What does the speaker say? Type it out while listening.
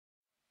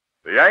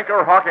The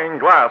Anchor Hocking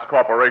Glass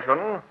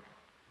Corporation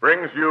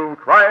brings you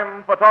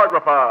Crime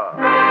Photographer.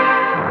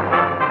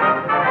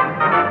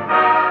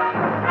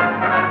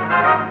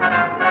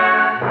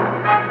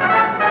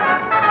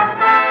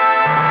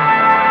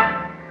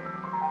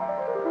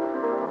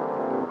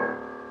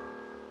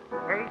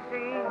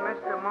 Casey,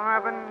 Mr.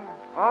 Marvin,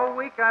 all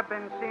week I've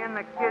been seeing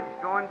the kids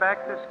going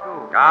back to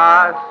school.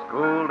 Ah,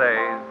 school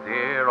days,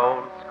 dear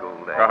old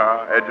school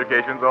days.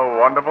 Education's a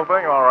wonderful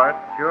thing, all right.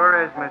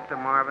 Sure is,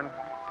 Mr. Marvin.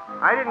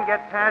 I didn't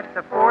get past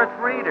the fourth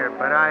reader,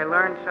 but I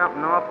learned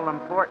something awful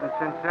important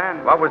since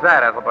then. What was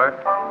that, Ethelbert?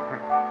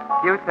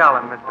 You tell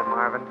him, Mr.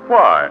 Marvin.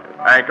 Why,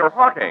 Anchor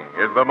Hocking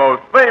is the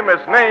most famous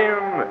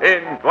name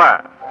in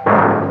glass.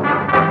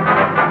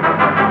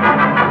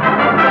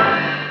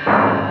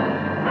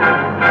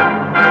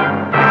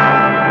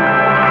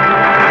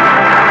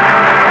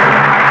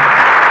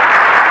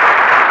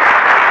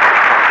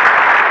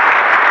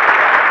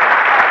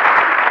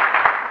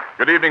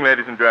 Good evening,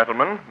 ladies and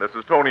gentlemen. This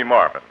is Tony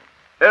Marvin.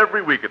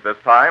 Every week at this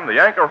time,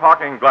 the Anchor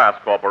Hocking Glass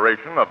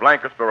Corporation of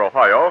Lancaster,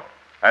 Ohio,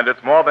 and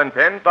its more than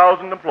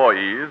 10,000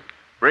 employees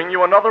bring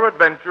you another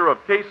adventure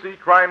of Casey,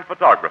 crime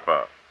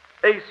photographer,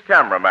 ace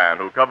cameraman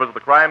who covers the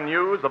crime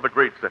news of a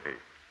great city.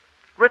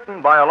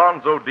 Written by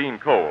Alonzo Dean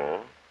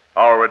Cole,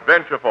 our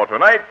adventure for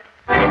tonight,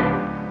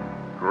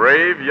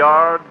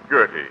 Graveyard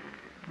Gertie.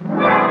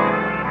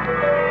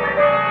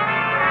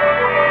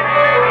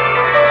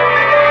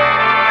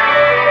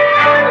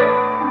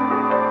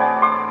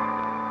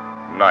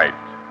 Night,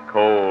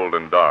 cold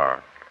and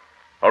dark.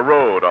 A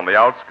road on the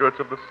outskirts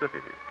of the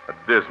city, a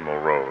dismal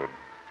road.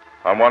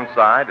 On one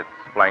side, it's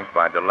flanked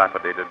by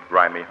dilapidated,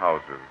 grimy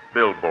houses,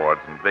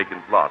 billboards, and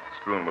vacant lots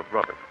strewn with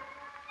rubbish.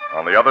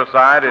 On the other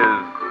side is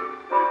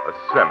a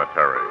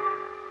cemetery.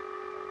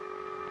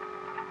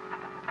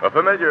 A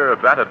familiar,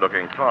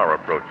 battered-looking car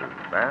approaches,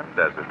 and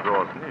as it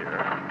draws near...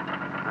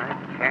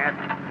 I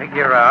can't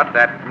figure out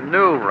that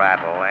new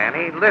rattle,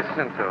 Annie.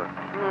 Listen to it.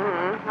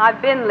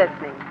 I've been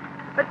listening.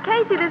 But,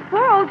 Casey, this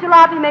poor old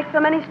jalopy makes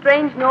so many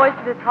strange noises,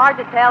 it's hard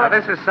to tell. Now,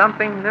 this is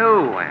something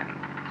new, Annie.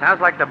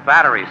 Sounds like the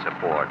battery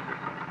support.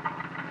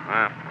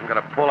 Well, I'm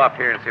going to pull up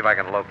here and see if I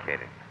can locate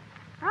it.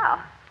 Oh,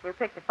 you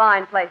picked a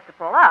fine place to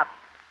pull up.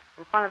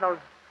 In front of those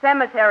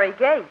cemetery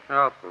gates.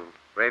 Oh,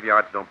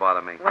 graveyards don't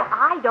bother me. Well,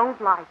 I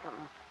don't like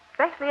them.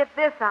 Especially at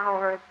this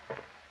hour. It's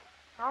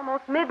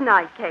almost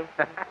midnight, Casey.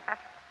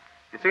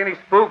 You see any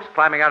spooks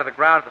climbing out of the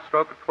ground at the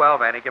stroke of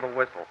 12, Annie? Give a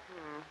whistle.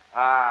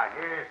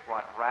 Here's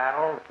what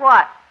rattles.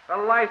 What? The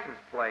license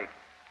plate.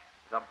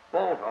 There's a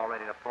bolt all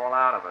ready to fall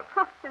out of it.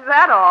 Is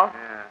that all?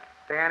 Yeah.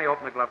 Say, Annie,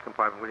 open the glove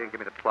compartment, will you? And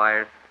give me the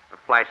pliers. The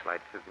flashlight,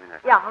 too. Give me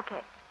that. Yeah,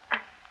 okay.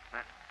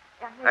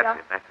 Yeah, here That's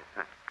it.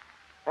 Huh.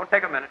 Won't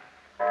take a minute.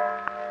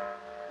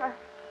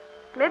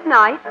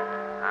 Midnight.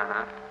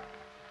 Uh-huh.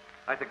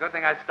 It's a good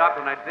thing I stopped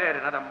when I did.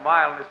 Another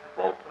mile and this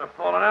bolt would have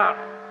fallen out.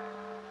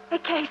 Hey,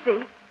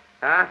 Casey.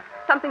 Huh?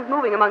 Something's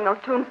moving among those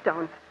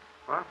tombstones.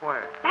 What?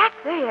 Where? Back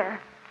there.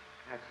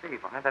 I see.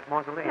 Behind that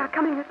mausoleum. Yeah,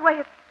 coming this way.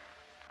 It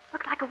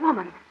looks like a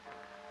woman.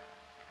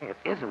 Hey, it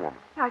is a woman.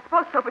 Yeah, I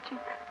suppose so, but she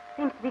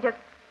seems to be just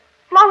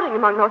floating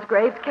among those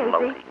graves, Casey.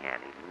 Floating,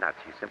 Annie. Nuts.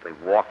 She's simply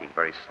walking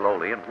very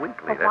slowly and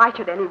weakly. Well, why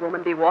should any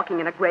woman be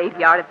walking in a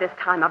graveyard at this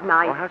time of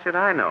night? Well, how should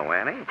I know,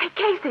 Annie? Hey,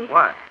 Casey.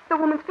 What? The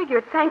woman's figure,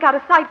 it sank out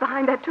of sight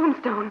behind that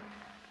tombstone.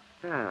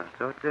 Yeah,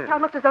 so it did. Now,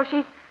 it looked as though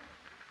she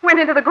went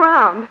into the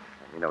ground.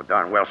 You know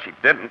darn well she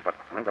didn't, but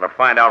I'm going to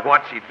find out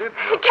what she did.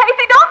 Hey,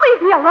 Casey, don't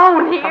leave me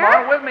alone here. Come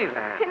on with me,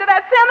 then. Into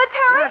that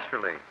cemetery?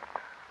 Naturally.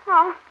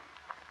 Well,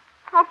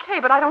 okay,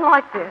 but I don't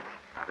like this.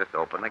 Now, just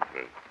open the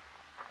gate.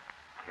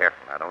 Careful,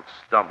 now don't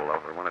stumble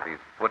over one of these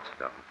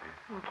footstones.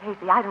 Oh,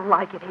 Casey, I don't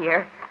like it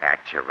here. At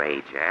your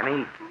age,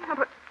 Annie. Yeah,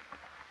 but...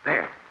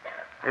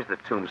 There's the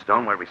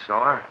tombstone where we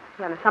saw her.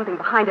 Yeah, there's something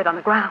behind it on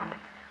the ground.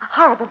 A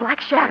horrible black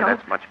shadow. Hey,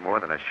 that's much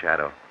more than a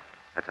shadow.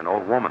 That's an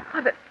old woman.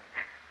 What,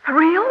 a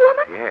real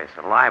woman? Yes,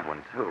 a live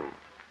one, too.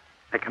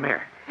 Hey, come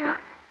here. Yeah?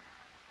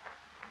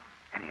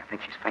 Annie, I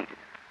think she's fainted.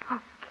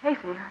 Oh,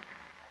 Casey,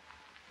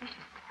 she's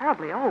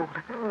terribly old.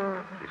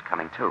 She's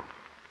coming, too.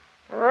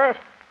 What?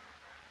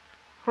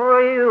 Who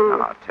are you?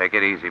 Oh, take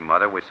it easy,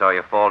 Mother. We saw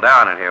you fall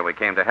down in here. We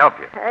came to help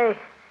you. I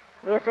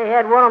guess I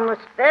had one of my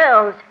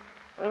spells.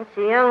 Ain't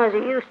so young as I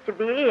used to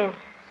be, and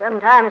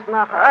sometimes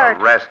my heart...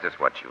 Rest is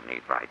what you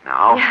need right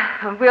now.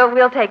 Yeah,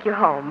 we'll take you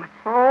home.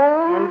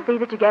 Home? And see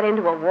that you get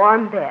into a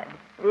warm bed.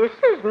 This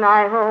is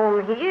my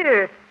home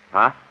here.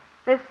 Huh?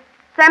 This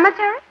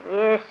cemetery?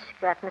 Yes,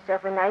 got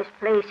myself a nice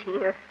place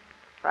here.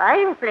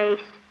 Fine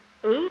place.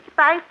 8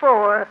 by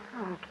 4.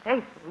 Oh,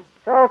 Casey.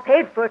 It's all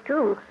paid for,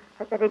 too.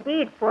 I got a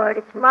deed for it.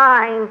 It's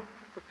mine.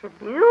 It's a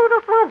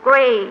beautiful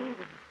grave.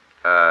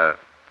 Well,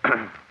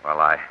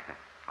 I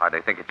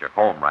hardly think it's your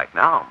home right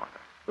now, Mother.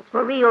 It's my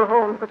real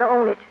home because I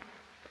own it.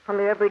 I come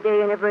here every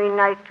day and every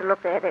night to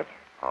look at it.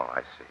 Oh,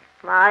 I see.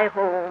 My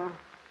home.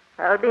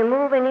 I'll be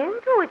moving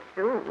into it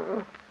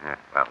soon. Yeah,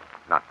 well,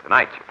 not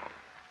tonight, you won't.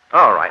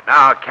 All right,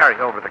 now I'll carry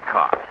over the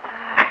car.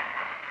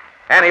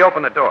 Annie,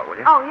 open the door, will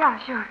you? Oh, yeah,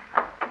 sure.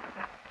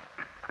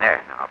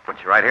 There, now I'll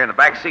put you right here in the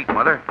back seat,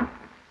 Mother.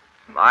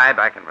 lie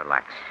back and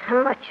relax.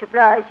 Much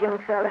obliged, young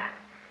fella.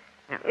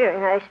 Yeah. You're a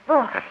nice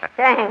boy.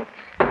 Thanks.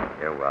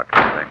 You're welcome,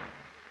 Mother.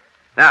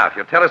 Now, if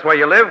you'll tell us where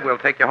you live, we'll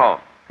take you home.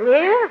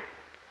 Live?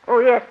 Oh,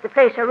 yes, the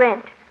place I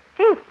rent.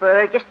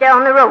 Kingsburg, just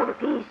down the road a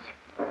piece.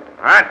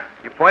 All right.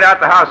 You point out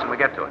the house when we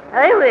get to it.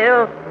 I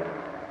will.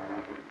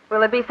 Will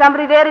there be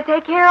somebody there to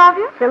take care of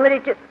you? Somebody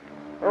to...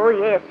 Oh,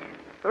 yes.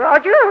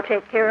 Roger will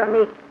take care of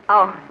me.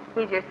 Oh,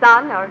 he's your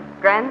son or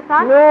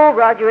grandson? No,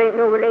 Roger ain't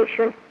no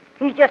relation.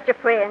 He's just a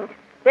friend.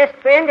 Best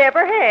friend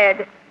ever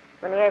had.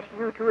 When he asked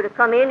you two to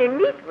come in and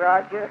meet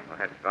Roger. Well,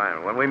 that's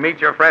fine. When we meet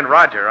your friend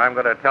Roger, I'm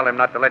going to tell him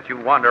not to let you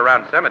wander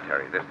around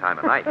cemeteries this time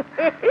of night.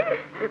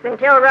 You can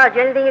tell Roger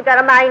anything you got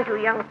a mind to,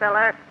 young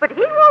fella. But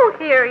he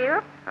won't hear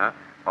you. Huh?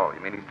 Oh, you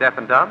mean he's deaf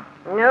and dumb?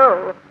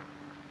 No.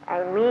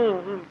 I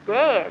mean he's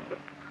dead.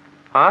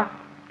 Huh?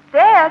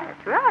 Dead?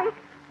 That's right.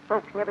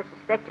 Folks never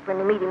suspected when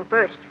they meet him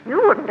first.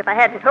 You wouldn't if I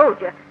hadn't told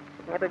you.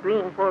 You'd never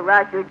dreamed poor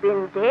Roger'd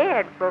been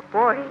dead for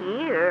 40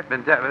 years.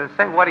 Been deaf?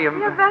 Say, what do you...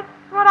 Yeah, that's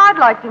what I'd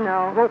like to I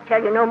know. won't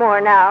tell you no more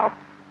now.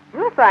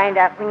 You'll find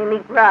out when you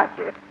meet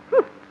Roger.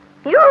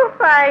 You'll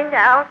find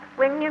out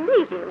when you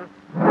meet him.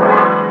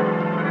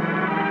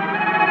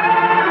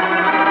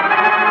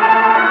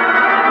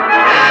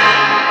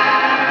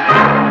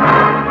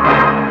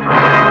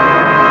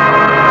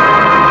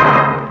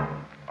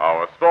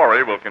 Our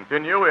story will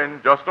continue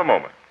in just a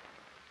moment.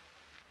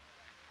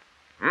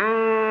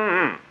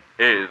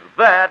 Is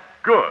that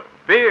good?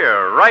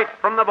 Beer right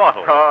from the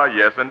bottle. Ah,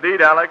 yes,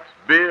 indeed, Alex.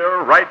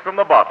 Beer right from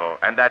the bottle.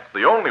 And that's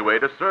the only way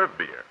to serve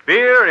beer.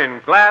 Beer in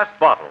glass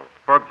bottles.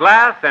 For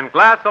glass and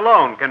glass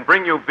alone can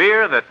bring you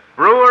beer that's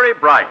brewery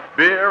bright.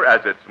 Beer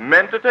as it's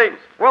meant to taste.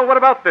 Well, what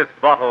about this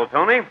bottle,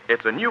 Tony?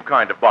 It's a new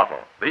kind of bottle.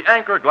 The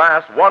Anchor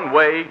Glass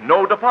one-way,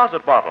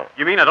 no-deposit bottle.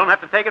 You mean I don't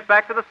have to take it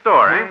back to the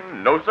store, eh?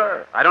 No,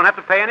 sir. I don't have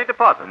to pay any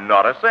deposit.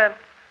 Not a cent.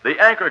 The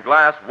Anchor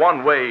Glass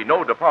one-way,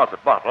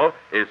 no-deposit bottle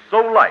is so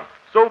light,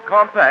 so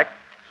compact,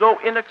 so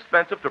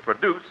inexpensive to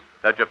produce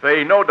that you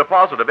pay no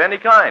deposit of any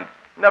kind.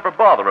 Never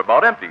bother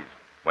about empties.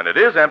 When it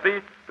is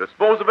empty,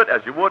 dispose of it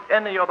as you would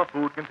any other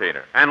food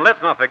container. And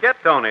let's not forget,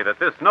 Tony, that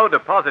this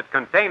no-deposit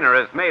container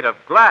is made of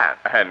glass.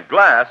 And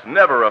glass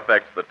never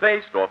affects the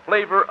taste or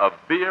flavor of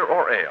beer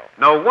or ale.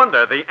 No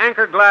wonder the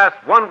Anchor Glass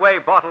one-way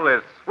bottle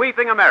is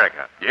sweeping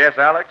America. Yes,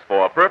 Alex,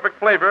 for a perfect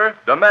flavor,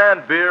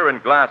 demand beer in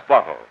glass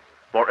bottles.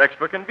 For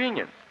extra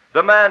convenience,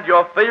 demand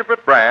your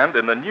favorite brand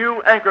in the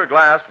new Anchor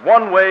Glass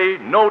one-way,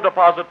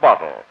 no-deposit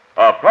bottle,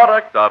 a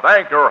product of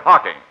Anchor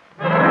Hocking.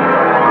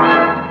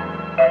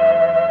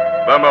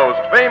 The most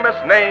famous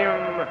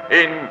name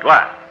in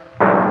glass.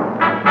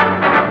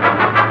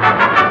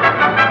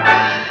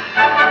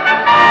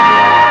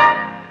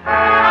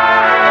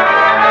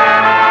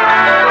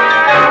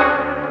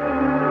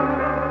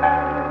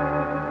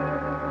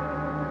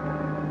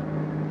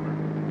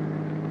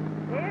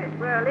 Here's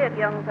where I live,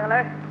 young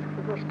fella.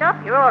 You can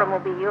stop your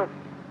automobile.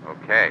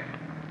 Okay.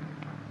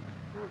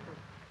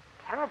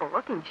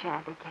 Terrible-looking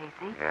shanty,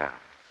 Casey. Yeah.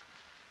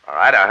 All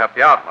right, I'll help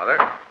you out, Mother.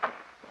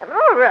 I'm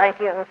all right,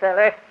 young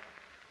fella.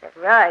 That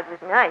ride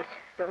was nice.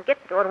 Don't get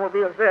to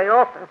automobiles very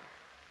often.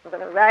 I'm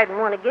going to ride in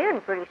one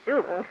again pretty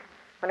soon.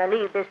 When I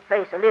leave this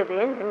place I live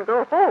in and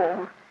go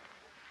home.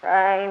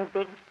 Fine,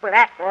 big,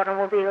 black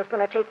automobile's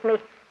going to take me.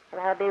 And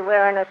I'll be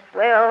wearing a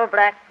swell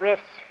black dress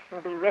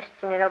and be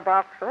resting in a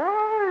box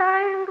all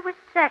lined with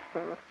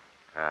satin.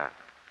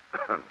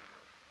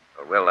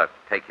 We'll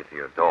take you to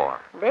your door.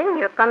 Then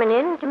you're coming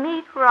in to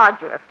meet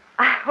Roger.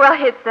 Well,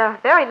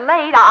 it's very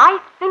late. I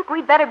think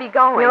we'd better be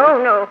going.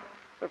 No.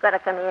 You've got to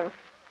come in.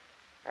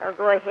 I'll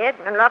go ahead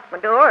and unlock my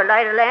door,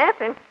 light a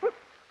lamp, and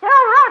tell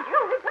Roger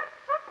we've got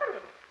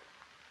company.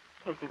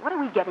 Casey, what are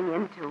we getting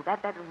into?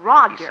 That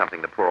Roger. He's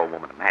something the poor old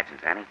woman imagines,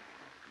 Annie.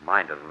 Her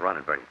mind doesn't run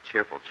in very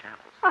cheerful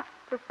channels.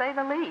 To say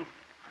the least.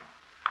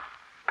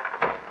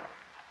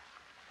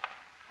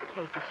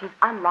 Casey, she's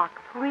unlocked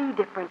 3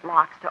 different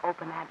locks to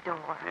open that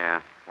door.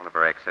 Yeah, one of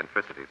her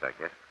eccentricities, I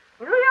guess.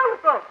 You young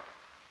folks,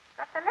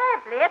 got the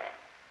lamp lit.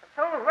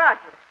 I told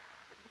Roger.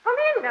 Come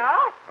in now.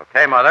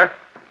 Okay, Mother.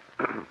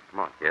 Come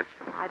on, kids.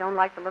 I don't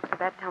like the looks of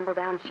that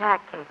tumble-down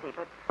shack, Casey,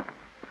 but...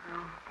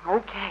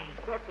 okay.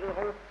 Step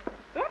in.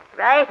 Step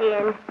right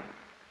in.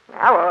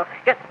 Now I'll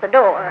shut the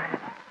door.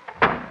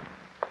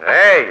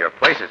 Hey, your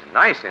place is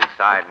nice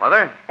inside,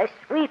 Mother. I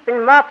sweep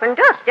and mop and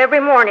dust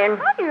every morning.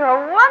 Oh, you're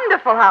a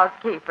wonderful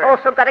housekeeper.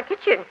 Also got a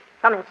kitchen.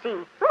 Come and see.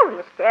 Oh,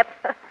 you step.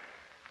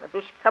 The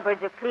dish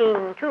cupboards are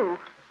clean, too.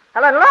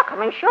 I'll unlock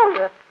them and show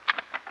you.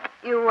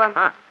 You,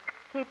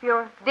 keep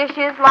your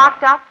dishes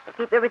locked up? I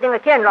keep everything I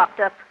can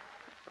locked up.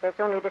 That's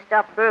only to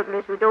stop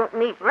burglars who don't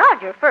meet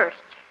Roger first.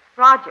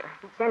 Roger.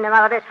 He'd send them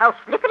out of this house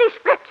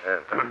lickety-split.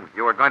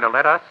 You were going to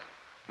let us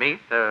meet,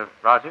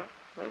 Roger?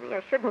 Maybe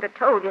I shouldn't have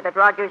told you that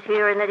Roger's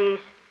here and that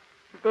he's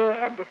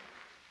dead.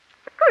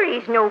 But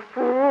he's no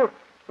fool.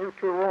 You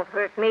two won't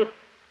hurt me.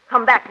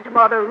 Come back into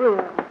my other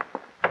room.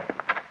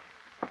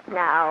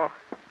 Now,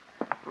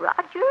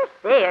 Roger's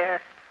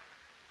there.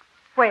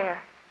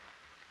 Where?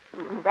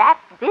 In that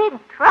big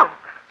trunk.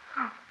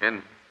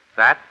 In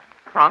that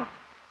trunk?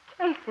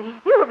 Casey.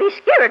 You'll be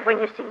scared when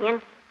you see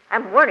him.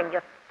 I'm warning you.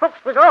 Folks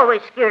was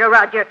always scared of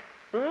Roger.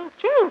 He ain't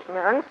changed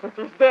none since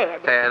he's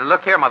dead.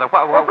 Look here, Mother.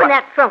 Open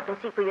that trunk and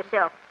see for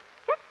yourself.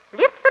 Just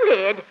lift the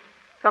lid.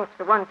 Trunk's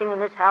the one thing in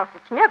this house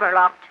that's never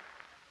locked.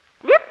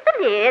 Lift the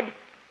lid.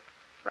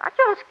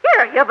 Roger'll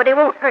scare you, but he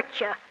won't hurt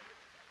you.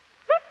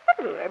 Lift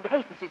the lid.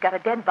 Casey, she's got a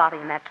dead body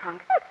in that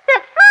trunk.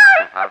 That's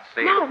right. I'll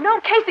see. No,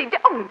 Casey,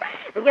 don't.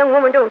 The young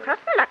woman don't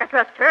trust me like I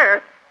trust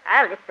her.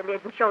 I'll lift the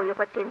lid and show you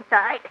what's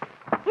inside.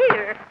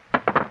 Here.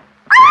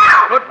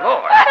 Good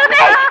Lord. A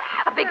snake!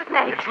 A big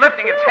snake. It's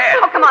lifting its head.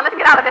 Oh, come on, let's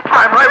get out of this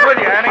house. I'm right with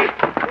you, Annie.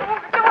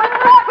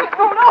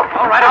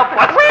 All right, I'll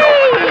bust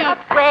Wait.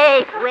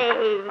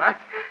 What?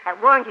 I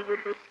warned you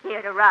you'd be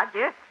scared of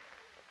Roger. I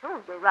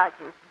told you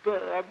Roger's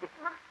dead.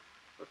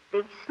 This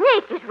big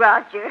snake is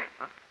Roger.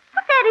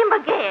 Look at him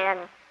again.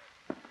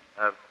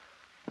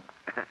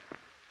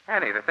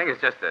 Annie, the thing is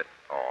just a...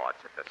 Oh,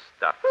 it's just a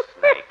stuffed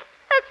snake.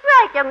 That's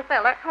right, young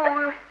fella.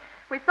 Oh,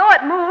 we saw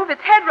it move.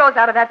 Its head rose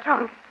out of that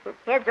trunk. His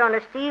head's on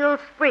a steel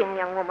spring,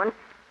 young woman.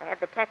 I had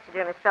the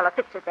taxidermist fella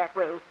fix it that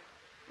way. You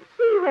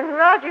see, when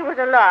Roger was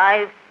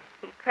alive,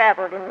 he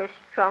traveled in this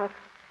trunk.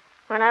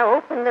 When I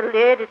opened the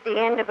lid at the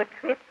end of a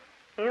trip,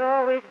 he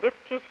always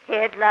dipped his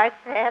head like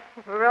that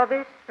and rub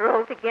his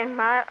throat against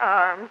my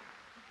arm.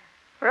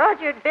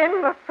 Roger'd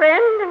been my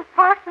friend and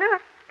partner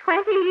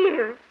 20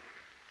 years.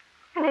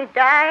 When he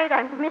died,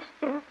 I missed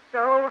him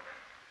so.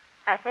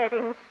 I had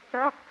him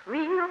stuffed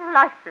real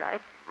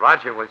lifelike.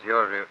 Roger was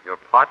your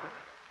partner?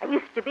 I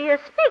used to be a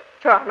snake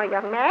charmer,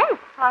 young man.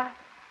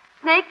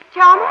 Snake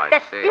charmer? Oh, I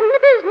That's see. in the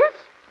business.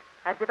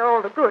 I did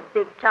all the good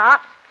big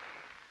tops.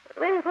 But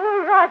when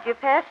poor Roger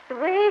passed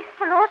away,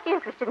 I lost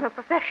interest in the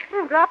profession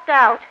and dropped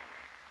out.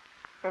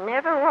 There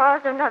never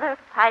was another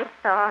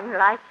python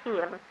like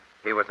him.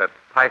 He was a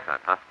python,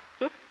 huh?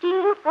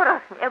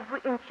 15-footer, and every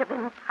inch of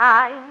him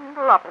high and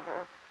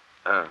lovable.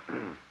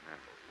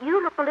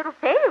 You look a little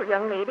pale,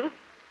 young lady.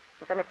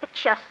 I'm going to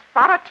fix you a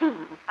spot of tea.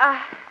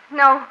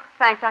 No,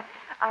 thanks.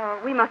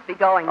 We must be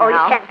going Oh,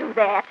 now. you can't do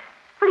that.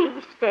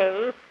 Please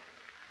stay.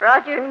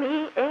 Roger and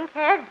me ain't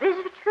had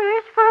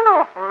visitors for an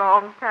awful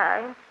long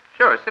time.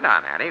 Sure, sit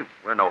down, Annie.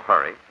 We're in no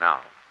hurry.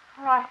 Now.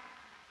 All right.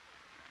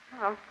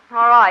 Oh,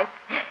 all right.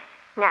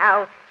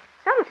 Now,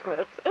 some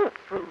snakes ain't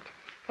sweet.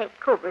 Take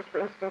cobras, for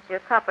instance, or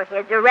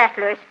copperheads or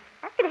rattlers.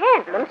 I could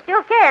handle them,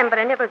 still can, but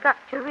I never got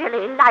to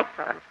really like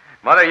them.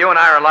 Mother, you and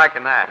I are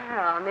liking that.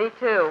 Oh, me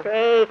too.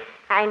 Say,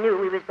 I knew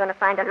we was going to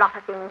find a lot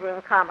of things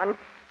in common.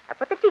 I'll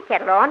put the tea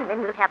kettle on, and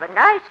then we'll have a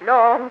nice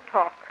long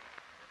talk.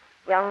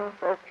 Young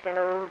folks in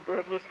old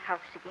Gertie's house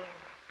again.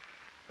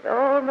 It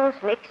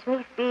almost makes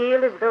me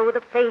feel as though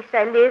the place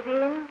I live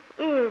in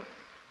is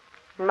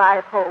my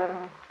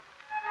home.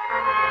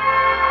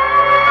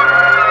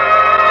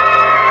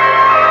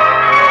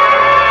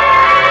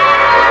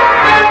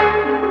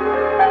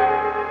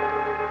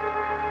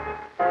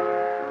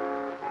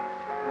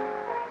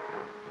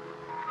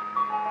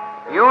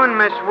 You and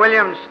Miss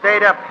Williams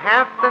stayed up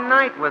half the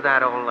night with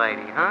that old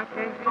lady, huh,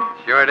 Casey?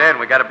 Sure did.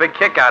 We got a big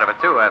kick out of it,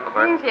 too,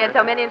 Ethelbert. She had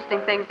so many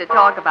interesting things to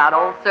talk about.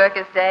 Old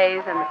circus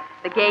days and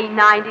the gay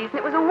 90s. And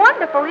it was a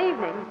wonderful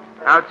evening.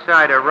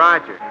 Outside of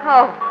Roger.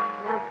 Oh,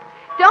 now,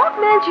 don't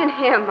mention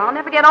him. I'll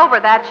never get over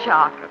that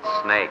shock.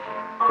 That snake.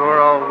 Poor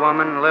old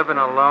woman living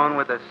alone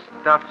with a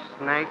stuffed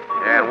snake.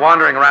 Yeah, and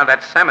wandering around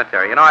that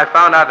cemetery. You know, I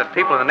found out that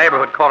people in the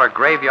neighborhood call her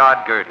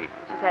Graveyard Gertie.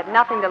 She's had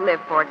nothing to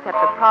live for except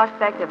the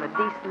prospect of a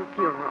decent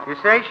funeral. You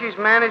say she's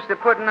managed to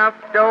put enough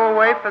dough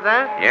away for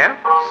that? Yeah,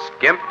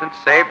 skimped and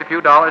saved a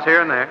few dollars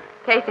here and there.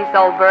 Casey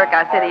sold Burke,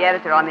 our city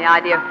editor, on the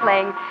idea of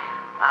playing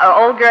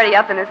old Gertie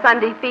up in a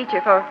Sunday feature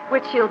for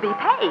which she'll be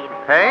paid.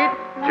 Paid?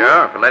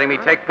 Sure, for letting me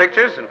take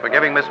pictures and for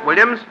giving Miss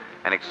Williams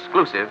an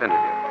exclusive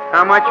interview.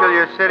 How much will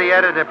your city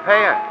editor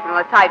pay her?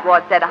 Well, the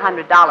tightwad said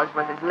 $100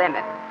 was his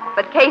limit.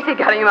 But Casey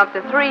got him up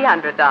to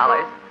 $300.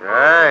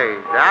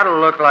 Hey, that'll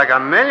look like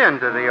 $1 million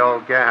to the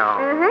old gal.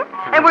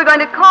 Mm-hmm. And we're going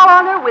to call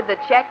on her with the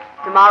check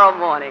tomorrow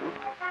morning.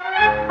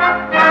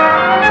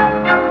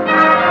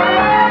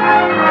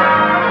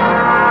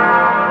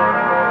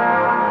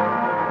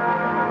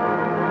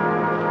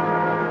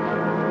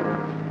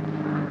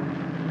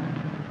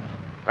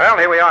 Well,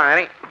 here we are,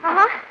 Annie.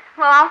 Uh-huh.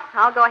 Well,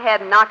 I'll go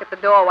ahead and knock at the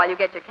door while you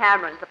get your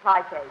camera and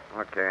supply case.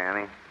 Okay,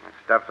 Annie. My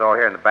stuff's all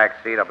here in the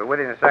back seat. I'll be with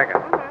you in a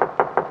second.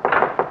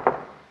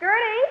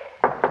 Gertie?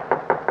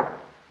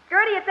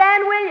 Gertie, it's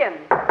Ann Williams.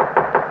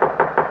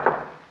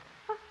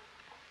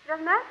 She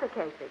doesn't answer,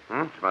 Casey.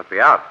 She must be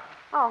out.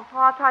 Oh,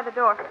 well, I'll try the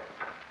door.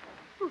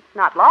 It's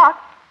not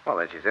locked. Well,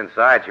 then she's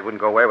inside. She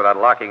wouldn't go away without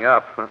locking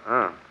up.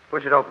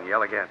 Push it open.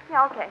 Yell again.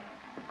 Yeah, okay.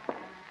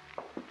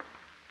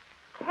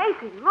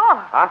 Casey, look.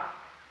 Huh?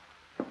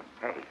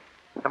 Hey,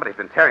 somebody's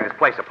been tearing this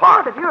place Oh,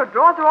 apart. the bureau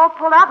drawers are all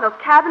pulled out and those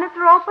cabinets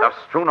are open.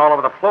 Stuff's strewn all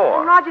over the And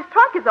floor. Roger's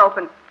trunk is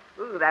open.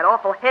 Ooh, that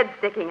awful head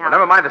sticking Well, out.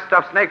 never mind the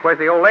stuffed snake. Where's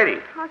the old lady?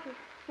 Oh,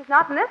 she's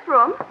not in this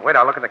room. Wait,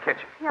 I'll look in the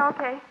kitchen. Yeah,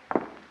 okay.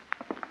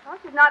 Oh,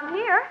 she's not in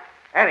here.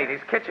 Annie,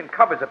 these kitchen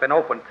cupboards have been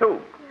opened,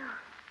 too.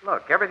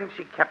 Look, everything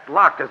she kept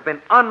locked has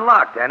been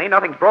unlocked, Annie.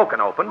 Nothing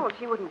broken open. Oh,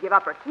 she wouldn't give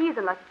up her keys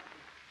unless...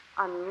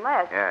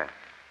 Unless... Yes.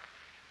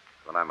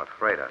 That's what I'm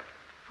afraid of.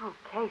 Oh,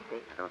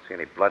 Casey. I don't see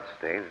any blood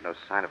stains. No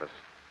sign of a...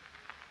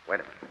 Wait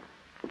a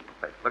minute.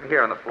 Hey, look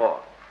here on the floor.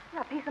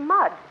 Yeah, a piece of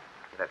mud.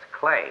 That's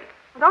clay.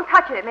 Well, don't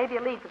touch it. It may be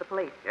a lead for the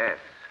police. Yes.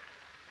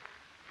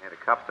 Yeah, the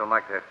cops don't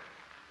like to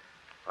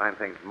find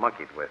things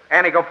monkeyed with.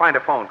 Annie, go find a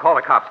phone. Call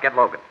the cops. Get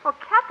Logan. Well,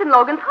 Captain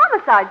Logan's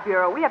Homicide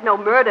Bureau. We have no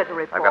murder to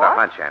report. I've got a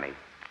hunch, Annie.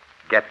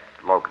 Get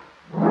Logan.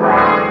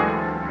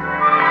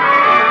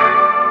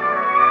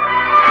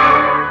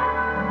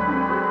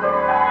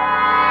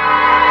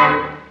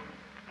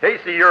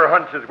 Casey, your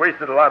hunch has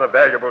wasted a lot of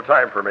valuable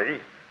time for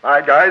me.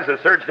 My guys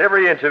have searched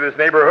every inch of this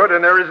neighborhood,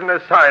 and there isn't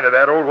a sign of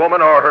that old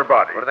woman or her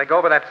body. Where do they go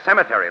over that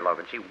cemetery,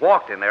 Logan? She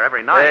walked in there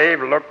every night.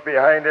 They've looked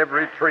behind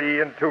every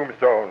tree and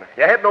tombstone.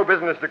 You had no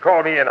business to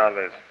call me in on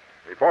this.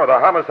 Before the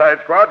homicide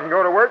squad can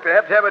go to work, they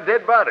have to have a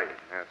dead body.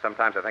 Yeah,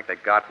 sometimes I think they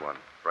got one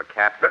for a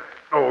captain.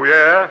 Oh,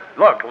 yeah?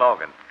 Look,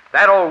 Logan,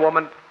 that old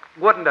woman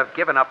wouldn't have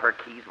given up her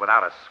keys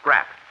without a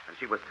scrap, and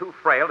she was too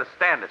frail to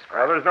stand a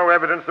scrap. Well, there's no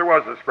evidence there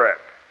was a scrap.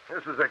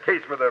 This was a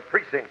case for the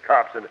precinct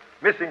cops and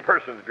Missing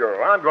Persons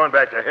Bureau. I'm going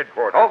back to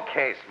headquarters.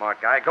 Okay,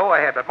 smart guy, go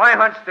ahead. But my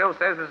hunch still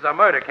says this is a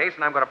murder case,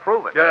 and I'm going to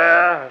prove it.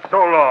 Yeah, so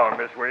long,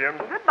 Miss Williams.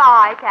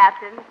 Goodbye,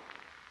 Captain.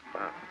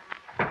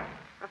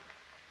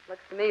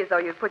 Looks to me as though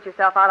you'd put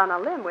yourself out on a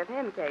limb with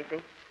him,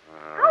 Casey.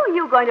 How are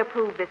you going to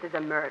prove this is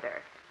a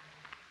murder?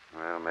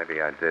 Well,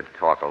 maybe I did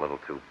talk a little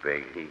too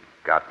big. He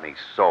got me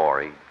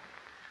sore.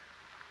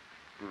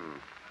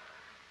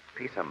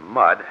 Piece of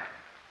mud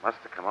must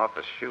have come off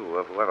the shoe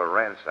of whoever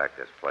ransacked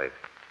this place.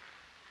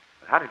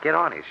 But how did it get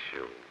on his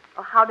shoe?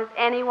 Well, how does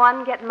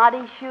anyone get muddy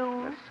In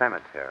shoes? the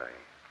cemetery.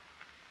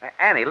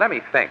 Annie, let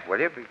me think, will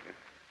you?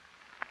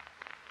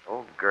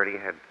 Old Gertie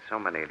had so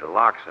many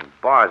locks and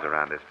bars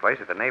around this place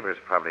that the neighbors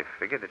probably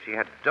figured that she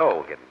had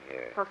dough hidden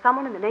here. So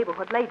someone in the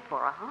neighborhood laid for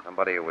her, huh?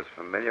 Somebody who was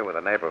familiar with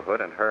the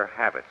neighborhood and her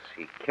habits.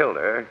 He killed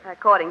her.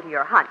 According to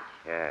your hunch.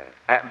 Yeah.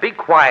 Be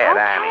quiet,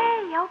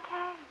 Annie.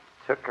 Okay.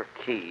 Took her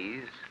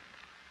keys.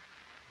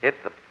 Hit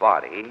the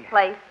body.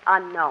 Place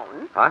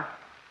unknown. Huh?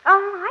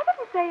 I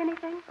didn't say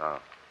anything. Oh.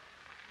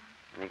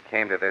 And he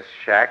came to this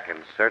shack and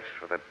searched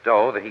for the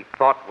dough that he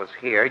thought was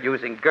here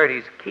using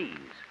Gertie's keys.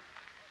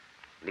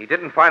 And he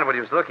didn't find what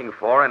he was looking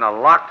for in a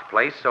locked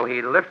place, so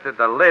he lifted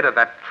the lid of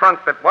that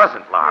trunk that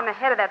wasn't locked. And the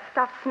head of that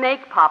stuffed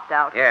snake popped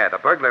out. Yeah, the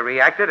burglar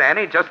reacted,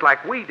 Annie, just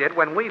like we did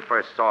when we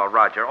first saw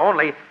Roger.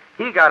 Only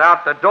he got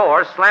out the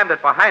door, slammed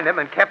it behind him,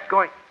 and kept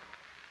going.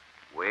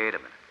 Wait a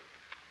minute.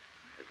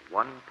 There's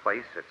one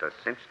place it's a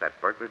cinch that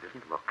burglar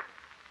didn't look.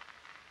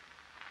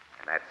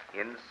 And that's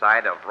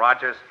inside of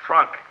Roger's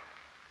trunk.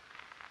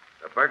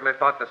 The burglar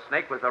thought the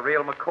snake was the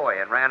real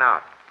McCoy and ran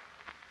out.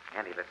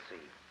 Annie, let's see.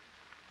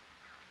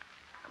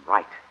 I'm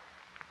right.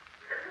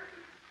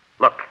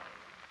 Look.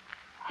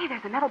 Hey,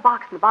 there's a metal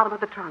box in the bottom of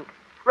the trunk.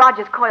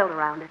 Roger's coiled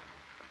around it.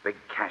 A big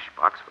cash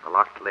box with a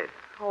locked lid.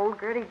 Old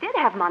Gertie did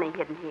have money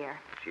hidden here.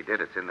 If she did,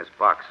 it's in this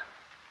box.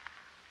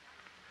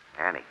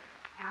 Annie.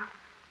 Yeah?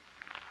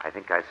 I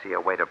think I see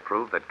a way to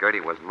prove that Gertie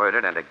was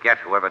murdered and to get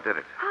whoever did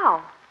it.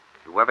 How?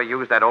 Whoever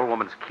used that old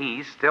woman's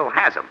keys still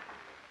has them.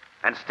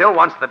 And still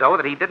wants the dough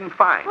that he didn't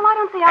find. Well, I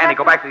don't see how Annie,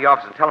 go back to the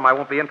office and tell him I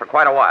won't be in for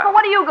quite a while. Well,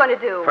 what are you going to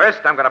do?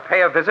 First, I'm going to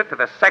pay a visit to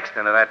the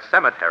sexton of that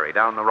cemetery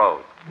down the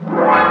road.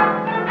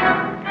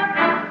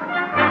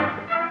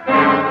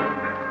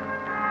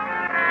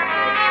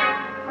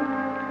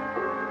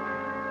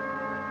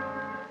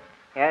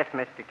 Yes,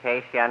 Mr.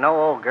 Casey, I know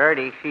old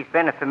Gertie. She's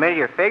been a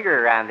familiar figure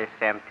around this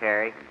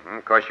cemetery.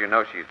 Of course, you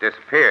know she's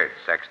disappeared,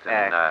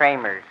 Sexton.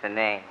 Kramer's the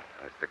name.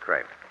 Mr.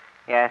 Kramer.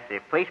 Yes, the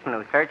policeman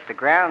who searched the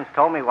grounds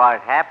told me what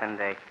had happened.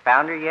 They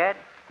found her yet?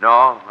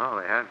 No,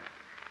 they haven't.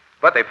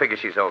 But they figure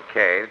she's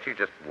okay. She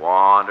just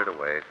wandered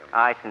away.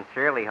 I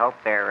sincerely hope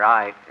they're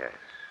right. Yes.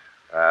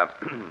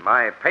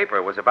 My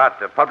paper was about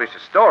to publish a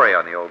story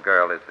on the old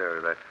girl. Is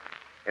there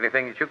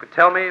anything that you could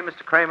tell me,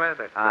 Mr. Kramer?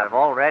 I've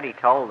already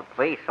told the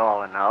police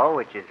all I know,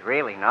 which is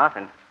really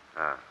nothing.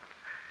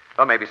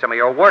 Well, maybe some of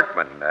your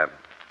workmen, the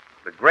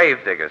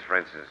grave diggers, for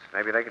instance.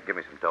 Maybe they could give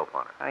me some dope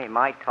on her. Well, you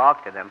might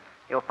talk to them.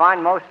 You'll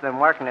find most of them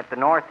working at the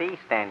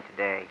northeast end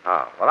today.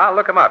 Oh, well, I'll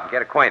look them up and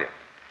get acquainted.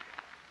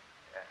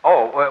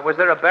 Was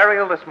there a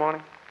burial this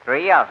morning?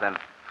 3 of them.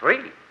 3?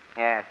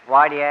 Yes.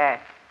 Why do you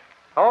ask?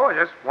 Oh, I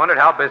just wondered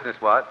how business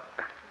was.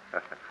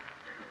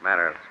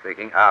 Manner of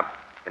speaking. I'll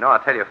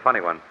tell you a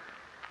funny one.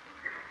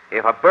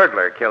 If a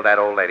burglar killed that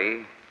old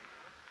lady,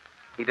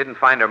 he didn't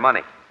find her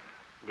money.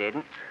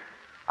 Didn't?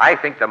 I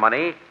think the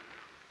money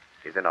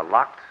is in a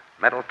locked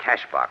metal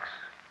cash box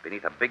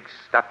beneath a big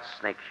stuffed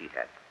snake she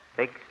had.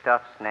 Big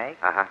stuffed snake?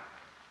 Uh-huh.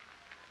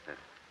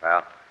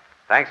 Well,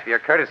 thanks for your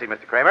courtesy,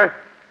 Mr. Kramer.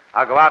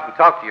 I'll go out and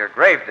talk to your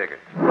grave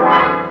diggers.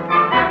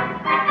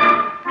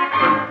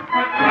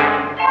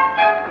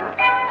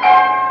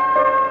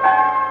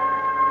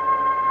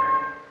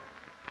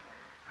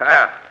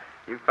 Well,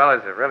 you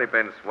fellas have really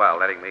been swell,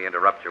 letting me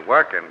interrupt your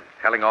work and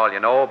telling all you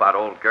know about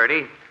old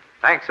Gertie.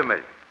 Thanks a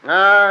million.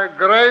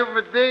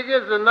 Grave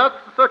diggers are not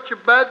such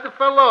bad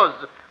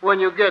fellows when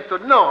you get to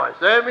know us,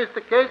 eh, Mr.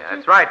 Casey? Yeah,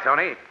 that's right,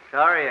 Tony.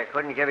 sorry I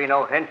couldn't give you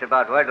no hints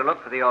about where to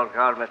look for the old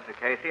girl, Mr.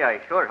 Casey.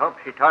 I sure hope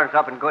she turns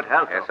up in good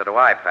health. Yeah, so do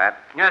I, Pat.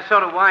 Yeah, so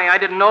do I. I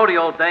didn't know the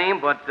old dame,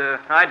 but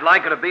I'd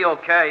like her to be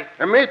okay.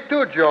 Me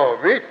too, Joe.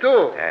 Me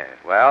too. Yeah,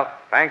 well,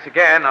 thanks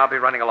again. I'll be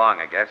running along,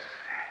 I guess.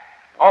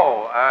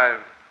 Oh,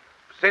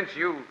 since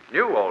you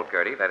knew old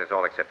Gertie, that is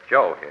all except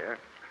Joe here,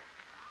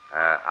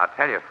 I'll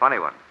tell you a funny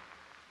one.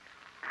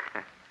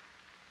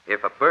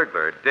 If a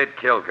burglar did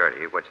kill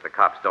Gertie, which the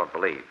cops don't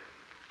believe,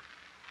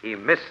 he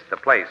missed the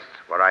place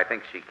where I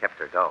think she kept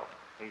her dough.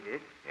 He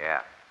did? Yeah.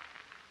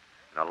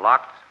 In a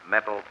locked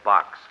metal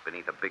box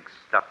beneath a big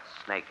stuffed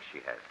snake she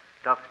has.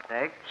 Stuffed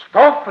snake?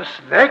 Stuff a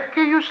snake,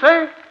 you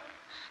say?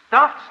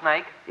 Stuffed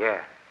snake?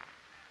 Yeah.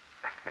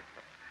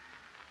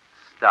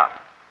 Stuffed,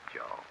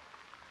 Joe.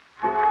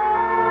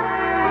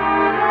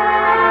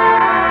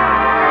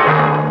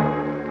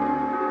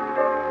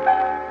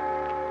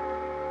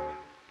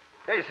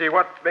 Casey,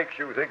 what makes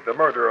you think the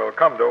murderer will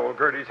come to old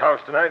Gertie's house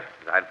tonight?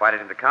 I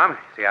invited him to come.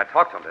 See, I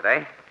talked to him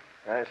today.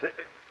 I say,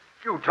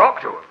 you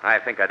talked to him. I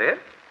think I did.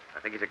 I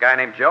think he's a guy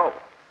named Joe.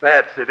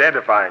 That's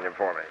identifying him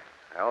for me.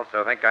 I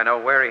also think I know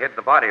where he hid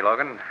the body,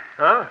 Logan.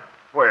 Huh?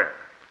 Where?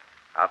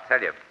 I'll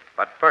tell you.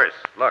 But first,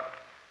 look.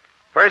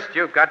 First,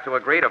 you've got to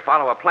agree to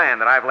follow a plan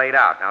that I've laid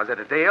out. Now, is it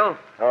a deal?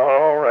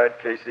 All right,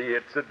 Casey,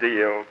 it's a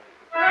deal.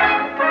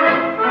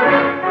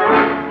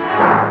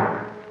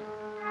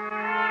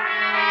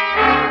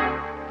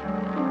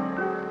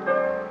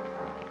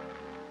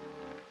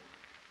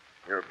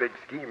 Your big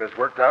scheme has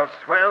worked out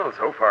swell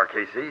so far,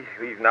 Casey.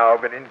 We've now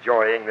been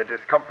enjoying the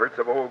discomforts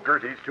of old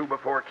Gertie's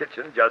 2-before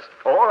kitchen just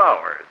 4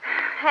 hours.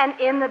 And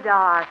in the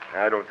dark.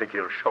 I don't think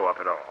he'll show up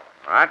at all.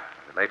 All right.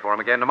 We'll lay for him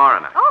again tomorrow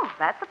night. Oh,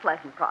 that's a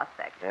pleasant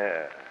prospect.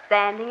 Yeah.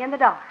 Standing in the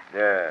dark.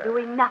 Yeah.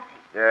 Doing nothing.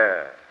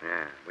 Yeah.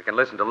 Yeah. We can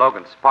listen to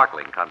Logan's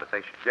sparkling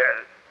conversation.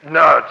 Yeah.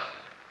 Nuts.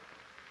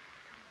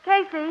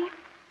 Casey,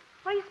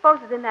 what do you suppose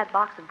is in that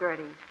box of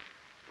Gertie's?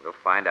 We'll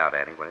find out,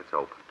 Annie, when it's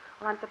opened.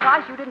 Well, I'm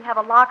surprised you didn't have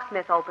a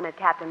locksmith open it,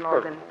 Captain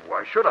Logan.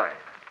 Why should I?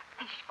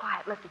 Hey, shh,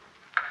 quiet, listen.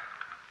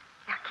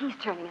 There are keys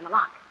turning in the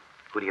lock.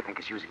 Who do you think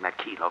is using that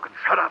key, Logan?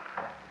 Shut up.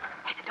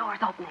 Hey, the door's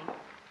opening.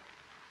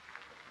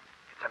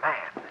 It's a man.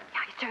 Yeah,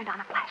 he's turned on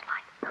a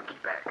flashlight. Now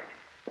keep back.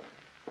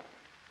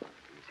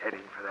 He's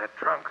heading for that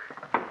trunk.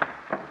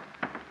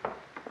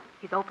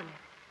 He's opened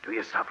it. Do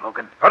you stop,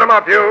 Logan? Put him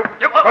up, you.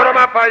 Put him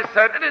up, I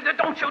said.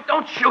 Don't shoot,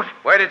 don't shoot.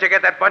 Where did you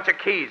get that bunch of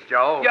keys,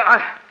 Joe?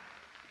 Yeah,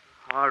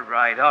 All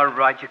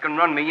right. You can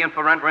run me in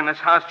for entering this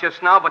house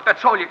just now, but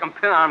that's all you can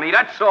pin on me,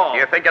 that's all.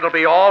 You think it'll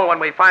be all when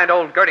we find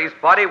old Gertie's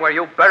body where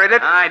you buried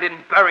it? I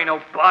didn't bury no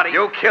body.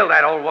 You killed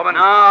that old woman.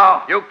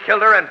 No. You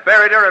killed her and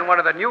buried her in one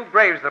of the new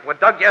graves that were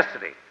dug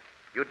yesterday.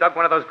 You dug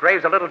one of those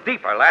graves a little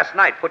deeper last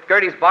night, put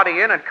Gertie's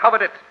body in, and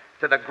covered it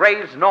to the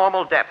grave's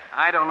normal depth.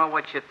 I don't know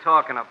what you're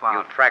talking about.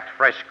 You tracked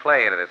fresh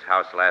clay into this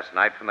house last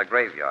night from the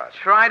graveyard.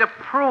 Try to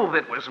prove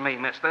it was me,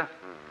 mister.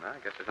 I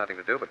guess there's nothing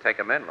to do but take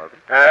him in, Logan.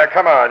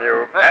 Come on,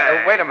 you.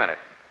 Wait a minute.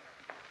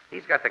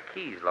 He's got the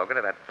keys, Logan,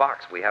 to that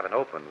box we haven't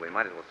opened. We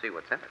might as well see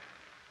what's in it.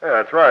 Yeah,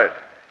 that's right.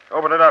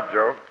 Open it up,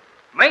 Joe.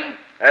 Me?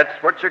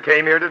 That's what you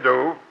came here to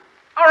do.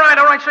 All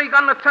right. So you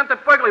got an attempted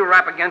burglary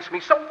rap against me.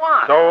 So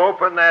what? So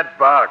open that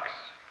box.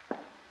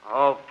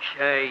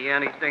 Okay,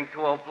 anything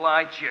to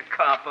oblige you,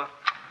 copper.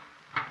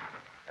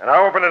 And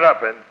I'll open it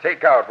up and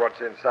take out what's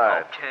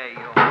inside. Okay.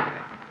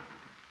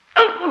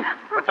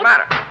 What's the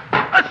matter?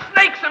 A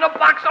snake's in a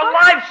box, a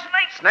live snake.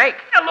 Snake?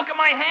 Yeah, look at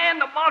my hand,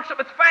 the marks of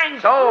its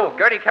fangs. So,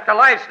 Gertie kept a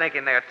live snake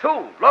in there,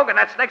 too. Logan,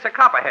 that snake's a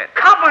copperhead.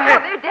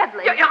 Copperhead? Oh, they're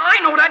deadly. Yeah, I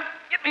know that.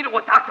 Get me to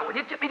a doctor, will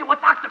you? Get me to a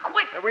doctor,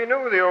 quick. We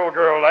knew the old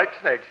girl liked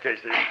snakes,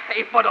 Casey.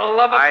 Hey, for the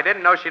love of... I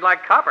didn't know she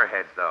liked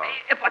copperheads, though.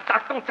 Hey, if a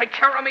doc don't take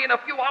care of me in a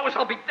few hours,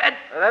 I'll be dead.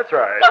 That's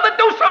right. Well, then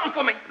do something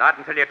for me. Not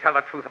until you tell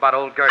the truth about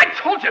old Gertie. I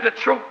told you the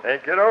truth.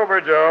 Think it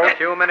over, Joe. In a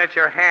few minutes,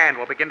 your hand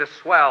will begin to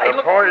swell. Hey, The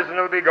look- poison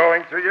will be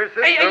going through your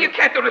system. Hey, you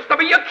can't do this to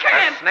me. You A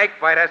can't. snake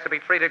bite has to be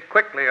treated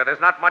quickly, or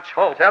there's not much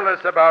hope. Tell us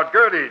about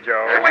Gertie,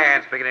 Your Joe.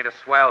 hand's beginning to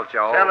swell,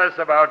 Joe. Tell us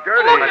about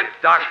Gertie. Look The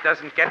doc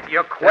doesn't get to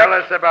you quick. Tell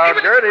us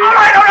about Gertie. All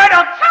right.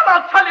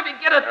 I'll tell you if you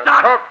get a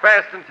doc. Talk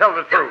fast and tell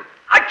the truth.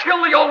 I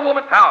killed the old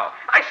woman. How?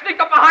 I sneaked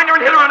up behind her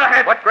and hit her on the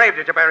head. What grave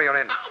did you bury her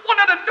in? One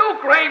of the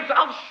new graves.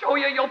 I'll show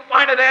you. You'll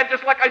find her there,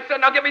 just like I said.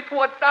 Now get me to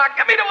a doc.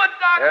 Get me to a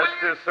doc, will Just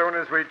you? as soon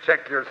as we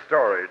check your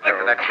story, After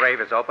Joe. that grave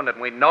is opened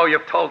and we know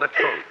you've told the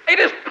truth. Hey,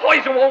 this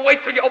poison won't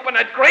wait till you open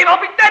that grave. I'll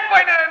be dead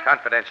by then.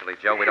 Confidentially,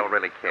 Joe, we don't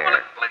really care.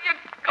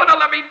 You're gonna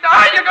let me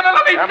die. You're gonna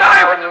let me Come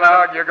die. on,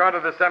 Log. You're going to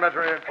the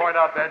cemetery and point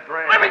out that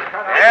grave. Let me-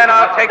 And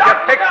I'll take your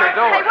picture,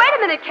 do Hey, it. wait a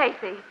minute,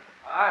 Casey.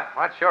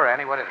 What? Sure,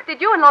 Annie. What is it?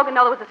 Did you and Logan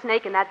know there was a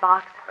snake in that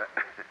box?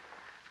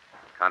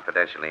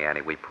 Confidentially,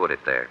 Annie, we put it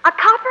there. A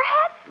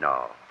copperhead?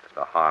 No, just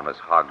a harmless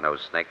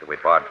hog-nosed snake that we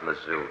borrowed from the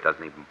zoo.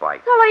 Doesn't even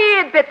bite. Well, he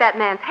had bit that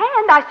man's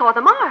hand. I saw the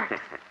marks.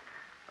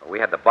 We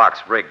had the box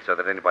rigged so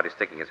that anybody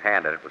sticking his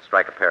hand in it would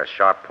strike a pair of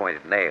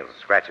sharp-pointed nails and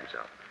scratch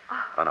himself.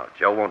 Oh, no,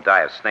 Joe won't die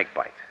of snake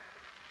bite.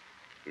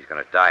 He's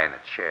going to die in a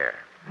chair.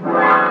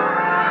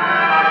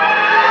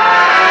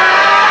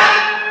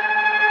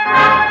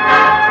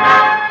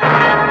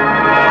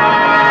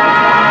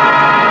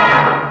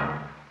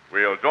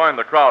 join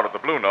the crowd at the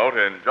Blue Note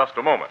in just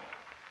a moment.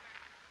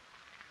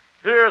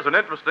 Here's an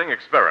interesting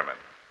experiment.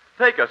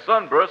 Take a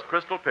sunburst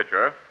crystal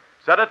pitcher,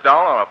 set it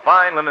down on a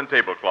fine linen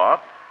tablecloth,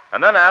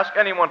 and then ask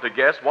anyone to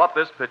guess what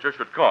this pitcher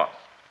should cost.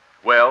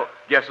 Well,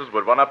 guesses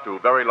would run up to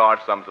very large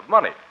sums of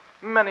money,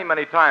 many,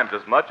 many times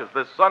as much as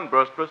this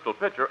sunburst crystal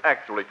pitcher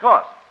actually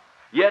costs.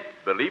 Yet,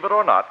 believe it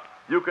or not,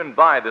 you can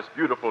buy this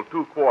beautiful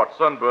 2-quart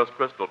sunburst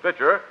crystal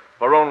pitcher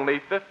for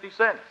only 50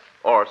 cents,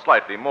 or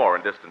slightly more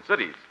in distant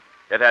cities.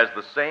 It has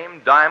the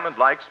same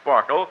diamond-like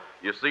sparkle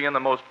you see in the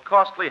most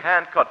costly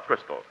hand-cut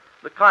crystal,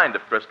 the kind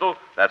of crystal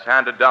that's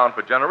handed down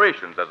for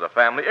generations as a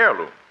family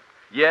heirloom.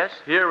 Yes,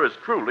 here is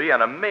truly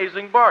an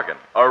amazing bargain,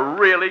 a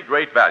really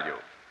great value.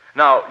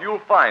 Now,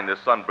 you'll find this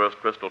sunburst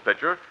crystal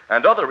pitcher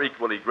and other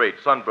equally great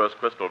sunburst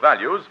crystal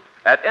values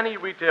at any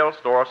retail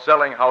store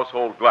selling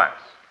household glass.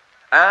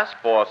 Ask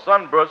for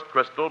sunburst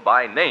crystal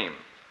by name.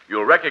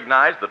 You'll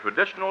recognize the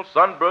traditional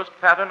sunburst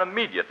pattern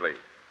immediately.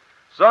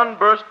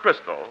 Sunburst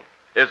crystal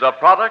is a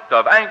product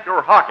of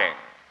Anchor Hocking,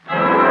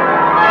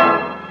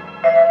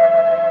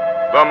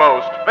 the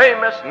most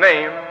famous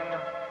name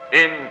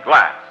in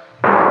glass.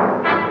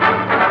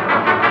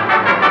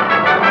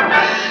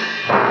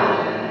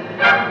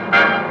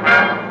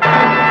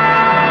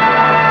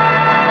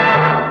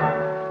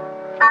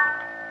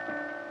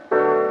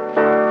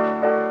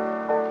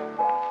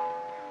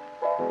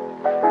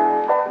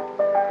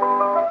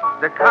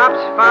 The cops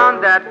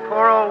found that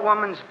poor old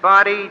woman's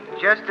body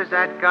just as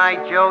that guy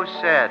Joe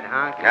said,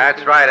 huh?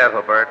 That's right,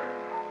 Ethelbert.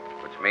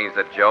 Which means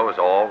that Joe's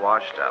all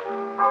washed up.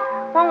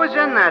 What was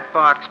in that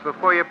box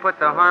before you put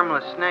the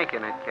harmless snake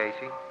in it,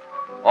 Casey?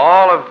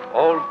 All of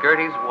old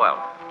Gertie's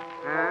wealth.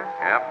 Huh?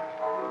 Yep.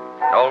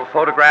 An old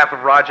photograph of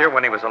Roger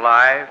when he was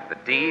alive, the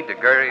deed to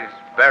Gertie's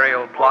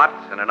burial plot,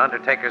 and an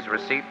undertaker's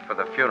receipt for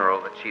the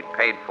funeral that she'd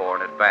paid for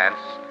in advance,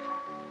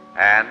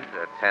 and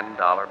a $10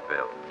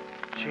 bill.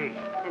 Gee.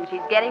 And she's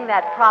getting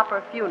that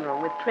proper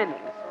funeral with trimmings.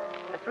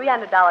 The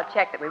 $300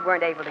 check that we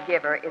weren't able to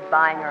give her is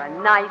buying her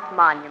a nice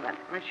monument.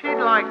 Well, she'd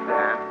like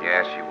that.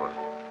 Yeah, she would.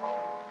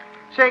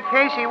 Say,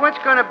 Casey, what's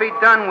going to be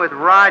done with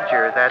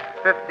Roger, that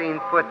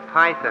 15-foot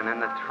python in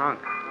the trunk?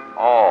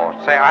 Oh,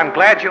 say, I'm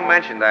glad you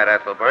mentioned that,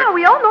 Ethelbert. Oh,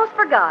 we almost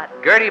forgot.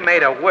 Gertie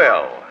made a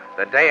will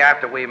the day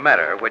after we met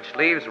her, which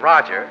leaves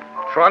Roger,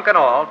 trunk and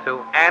all,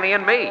 to Annie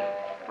and me.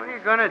 What are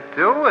you going to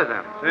do with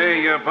him?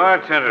 Say,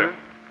 bartender,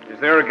 is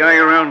there a guy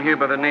around here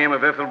by the name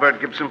of Ethelbert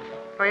Gibson?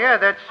 Oh, yeah,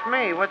 that's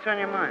me. What's on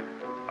your mind?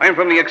 I'm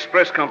from the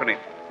express company.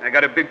 I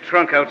got a big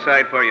trunk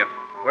outside for you.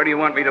 Where do you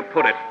want me to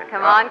put it?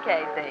 Come on,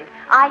 Casey.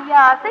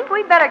 I think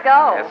we'd better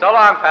go. Yeah, so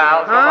long,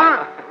 pal. So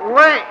Huh? long.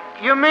 Wait,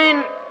 you mean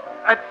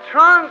a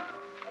trunk?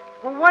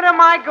 Well, what am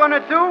I going to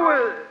do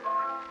with it?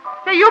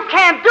 Say, you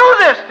can't do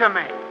this to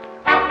me.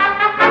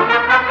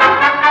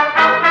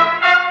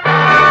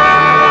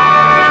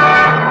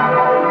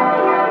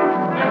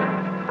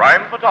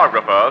 Crime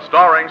Photographer,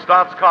 starring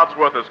Stotts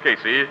Cotsworth as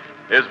Casey,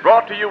 is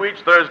brought to you each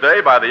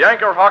Thursday by the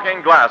Anchor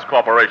Hocking Glass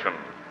Corporation,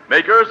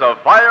 makers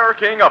of Fire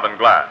King oven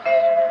glass,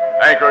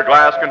 Anchor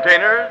glass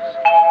containers,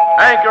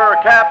 Anchor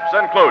caps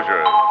and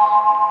closures,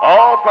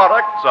 all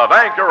products of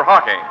Anchor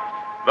Hocking,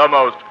 the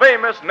most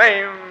famous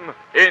name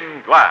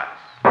in glass.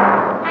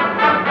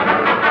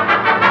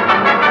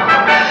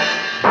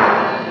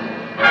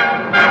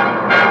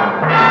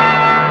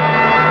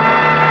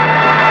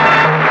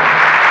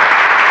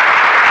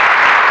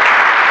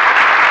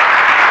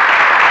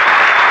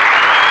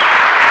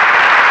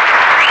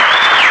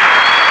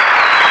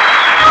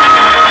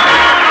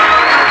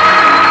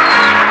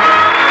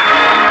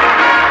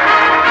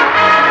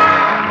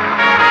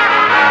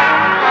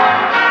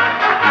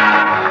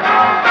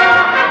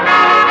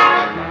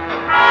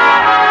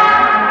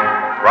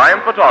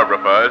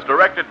 Photographer is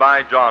directed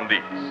by John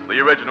Dietz. The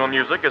original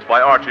music is by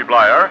Archie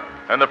Bleyer,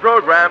 and the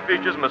program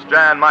features Miss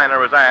Jan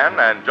Miner as Anne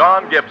and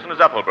John Gibson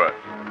as Ethelbert.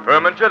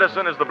 Herman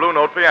Chittison is the Blue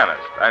Note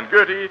pianist, and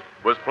Gertie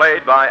was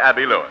played by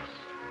Abby Lewis.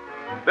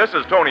 This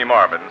is Tony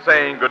Marvin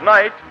saying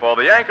goodnight for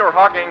the Anchor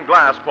Hocking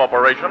Glass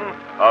Corporation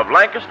of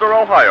Lancaster,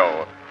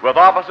 Ohio, with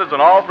offices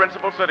in all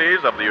principal cities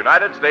of the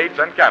United States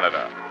and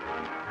Canada.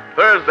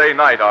 Thursday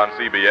night on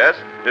CBS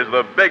is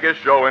the biggest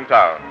show in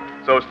town.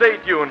 So stay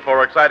tuned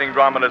for exciting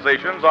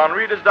dramatizations on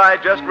Reader's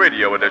Digest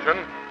Radio Edition,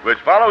 which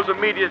follows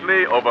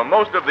immediately over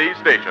most of these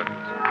stations.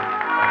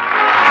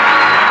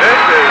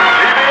 This is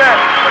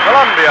CBS, the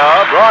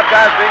Columbia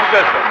Broadcasting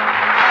System.